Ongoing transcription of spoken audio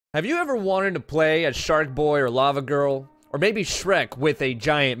Have you ever wanted to play as Shark Boy or Lava Girl, or maybe Shrek with a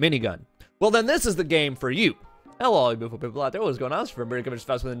giant minigun? Well, then this is the game for you. Hello, all you beautiful people out there. What's going on? It's Brit coming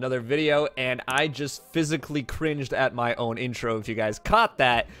fast with another video, and I just physically cringed at my own intro if you guys caught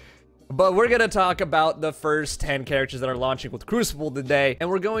that. But we're going to talk about the first 10 characters that are launching with Crucible today, and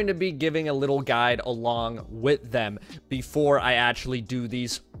we're going to be giving a little guide along with them before I actually do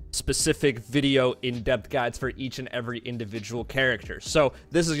these specific video in-depth guides for each and every individual character. So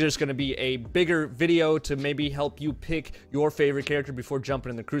this is just going to be a bigger video to maybe help you pick your favorite character before jumping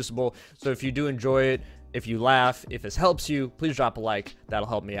in the Crucible. So if you do enjoy it, if you laugh, if this helps you, please drop a like. That'll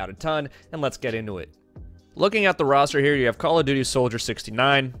help me out a ton, and let's get into it. Looking at the roster here, you have Call of Duty Soldier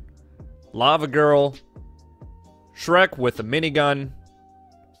 69, Lava Girl, Shrek with a minigun,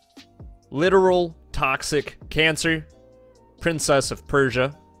 Literal Toxic Cancer, Princess of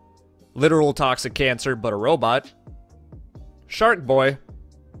Persia, Literal Toxic Cancer but a robot, Shark Boy,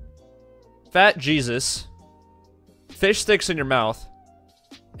 Fat Jesus, Fish Sticks in Your Mouth,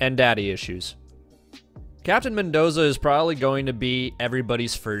 and Daddy Issues. Captain Mendoza is probably going to be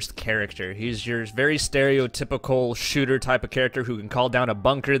everybody's first character. He's your very stereotypical shooter type of character who can call down a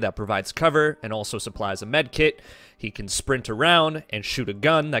bunker that provides cover and also supplies a med kit. He can sprint around and shoot a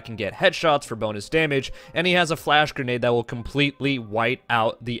gun that can get headshots for bonus damage, and he has a flash grenade that will completely wipe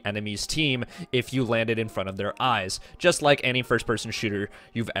out the enemy's team if you land it in front of their eyes, just like any first-person shooter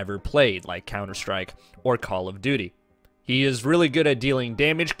you've ever played, like Counter-Strike or Call of Duty. He is really good at dealing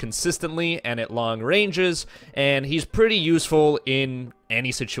damage consistently and at long ranges, and he's pretty useful in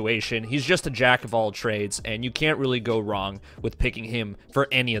any situation. He's just a jack of all trades, and you can't really go wrong with picking him for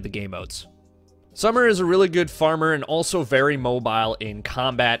any of the game modes. Summer is a really good farmer and also very mobile in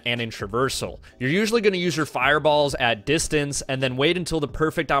combat and in traversal. You're usually going to use your fireballs at distance and then wait until the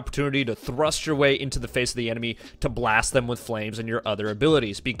perfect opportunity to thrust your way into the face of the enemy to blast them with flames and your other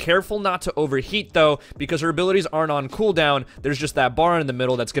abilities. Be careful not to overheat though, because her abilities aren't on cooldown. There's just that bar in the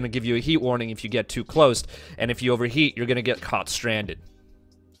middle that's going to give you a heat warning if you get too close, and if you overheat, you're going to get caught stranded.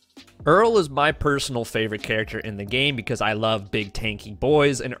 Earl is my personal favorite character in the game because I love big tanky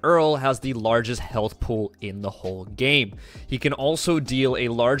boys, and Earl has the largest health pool in the whole game. He can also deal a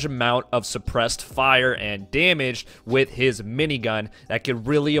large amount of suppressed fire and damage with his minigun that can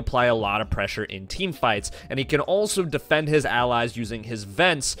really apply a lot of pressure in team fights, and he can also defend his allies using his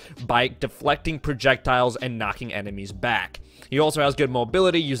vents by deflecting projectiles and knocking enemies back. He also has good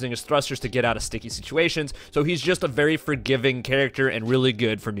mobility, using his thrusters to get out of sticky situations, so he's just a very forgiving character and really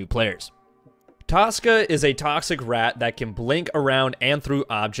good for new players. Tosca is a toxic rat that can blink around and through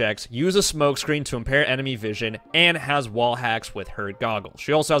objects, use a smokescreen to impair enemy vision, and has wall hacks with her goggles.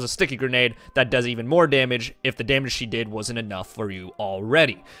 She also has a sticky grenade that does even more damage if the damage she did wasn't enough for you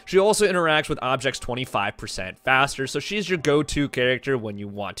already. She also interacts with objects 25% faster, so she's your go-to character when you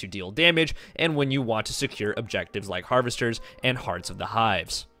want to deal damage and when you want to secure objectives like Harvesters and Hearts of the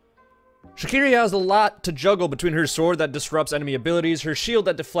Hives. Shakiri has a lot to juggle between her sword that disrupts enemy abilities, her shield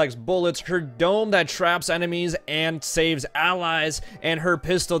that deflects bullets, her dome that traps enemies and saves allies, and her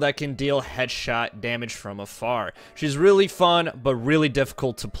pistol that can deal headshot damage from afar. She's really fun, but really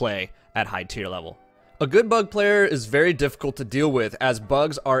difficult to play at high tier level. A good bug player is very difficult to deal with, as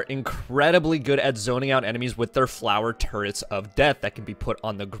bugs are incredibly good at zoning out enemies with their flower turrets of death that can be put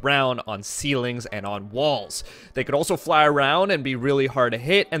on the ground, on ceilings, and on walls. They can also fly around and be really hard to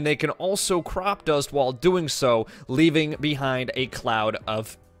hit, and they can also crop dust while doing so, leaving behind a cloud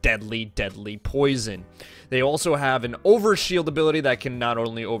of deadly poison. They also have an overshield ability that can not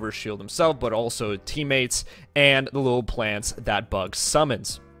only overshield himself, but also teammates and the little plants that Bug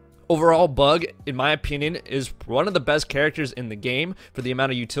summons. Overall, Bug, in my opinion, is one of the best characters in the game for the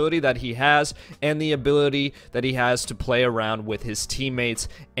amount of utility that he has and the ability that he has to play around with his teammates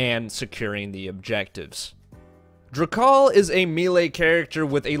and securing the objectives. Drakal is a melee character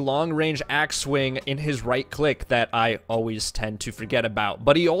with a long-range axe swing in his right click that I always tend to forget about,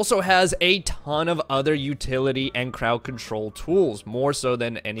 but he also has a ton of other utility and crowd control tools, more so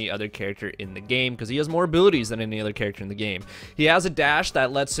than any other character in the game, because he has more abilities than any other character in the game. He has a dash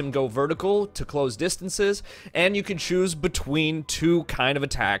that lets him go vertical to close distances, and you can choose between two kind of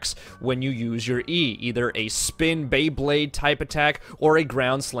attacks when you use your E, either a spin Beyblade type attack or a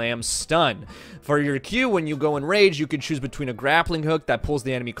ground slam stun. For your Q, when you go in rage, you can choose between a grappling hook that pulls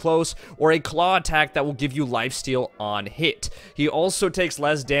the enemy close or a claw attack that will give you lifesteal on hit. He also takes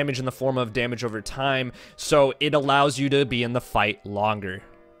less damage in the form of damage over time, so it allows you to be in the fight longer.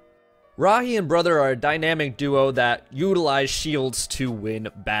 Rahi and Brother are a dynamic duo that utilize shields to win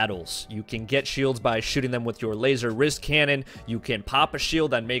battles. You can get shields by shooting them with your laser wrist cannon. You can pop a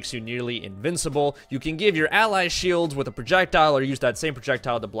shield that makes you nearly invincible. You can give your allies shields with a projectile or use that same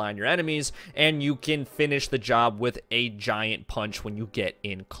projectile to blind your enemies. And you can finish the job with a giant punch when you get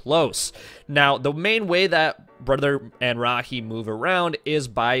in close. Now, the main way that Brother and Rahi move around is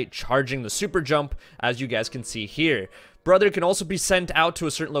by charging the super jump, as you guys can see here. Brother can also be sent out to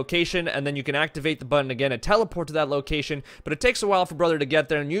a certain location, and then you can activate the button again and teleport to that location, but it takes a while for Brother to get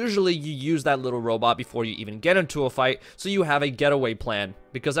there, and usually you use that little robot before you even get into a fight, so you have a getaway plan,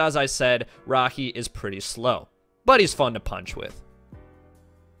 because as I said, Rahi is pretty slow, but he's fun to punch with.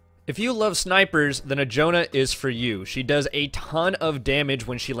 If you love snipers, then Ajona is for you. She does a ton of damage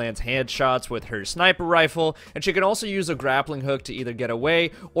when she lands headshots with her sniper rifle, and she can also use a grappling hook to either get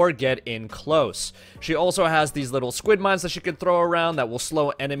away or get in close. She also has these little squid mines that she can throw around that will slow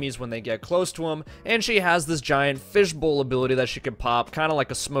enemies when they get close to them, and she has this giant fishbowl ability that she can pop, kind of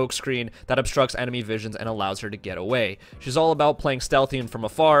like a smoke screen that obstructs enemy visions and allows her to get away. She's all about playing stealthy and from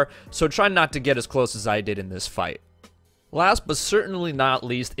afar, so try not to get as close as I did in this fight. Last but certainly not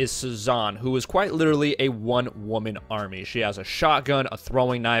least is Suzanne, who is quite literally a one-woman army. She has a shotgun, a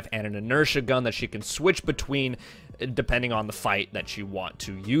throwing knife, and an inertia gun that she can switch between depending on the fight that you want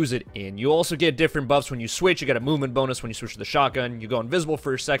to use it in. You also get different buffs when you switch. You get a movement bonus when you switch to the shotgun. You go invisible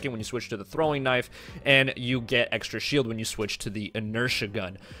for a second when you switch to the throwing knife, and you get extra shield when you switch to the inertia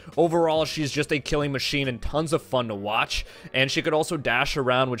gun. Overall, she's just a killing machine and tons of fun to watch, and she could also dash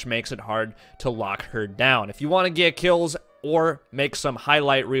around, which makes it hard to lock her down. If you want to get kills or make some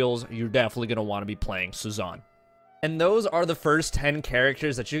highlight reels, you're definitely going to want to be playing Suzanne. And those are the first 10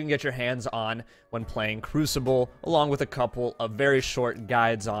 characters that you can get your hands on when playing Crucible, along with a couple of very short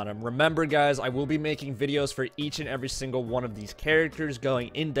guides on them. Remember, guys, I will be making videos for each and every single one of these characters, going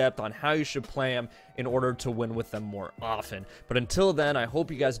in depth on how you should play them in order to win with them more often. But until then, I hope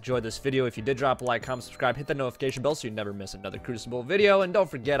you guys enjoyed this video. If you did, drop a like, comment, subscribe, hit the notification bell so you never miss another Crucible video. And don't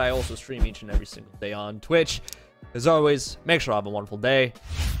forget, I also stream each and every single day on Twitch. As always, make sure you have a wonderful day.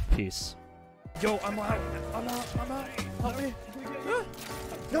 Peace. Yo, I'm out. Help me.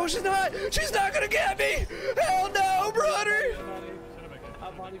 No, she's not. She's not gonna get me. Hell no, brother.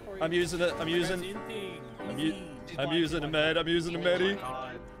 I'm using a med. I'm using a medi.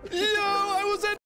 Yo, I was at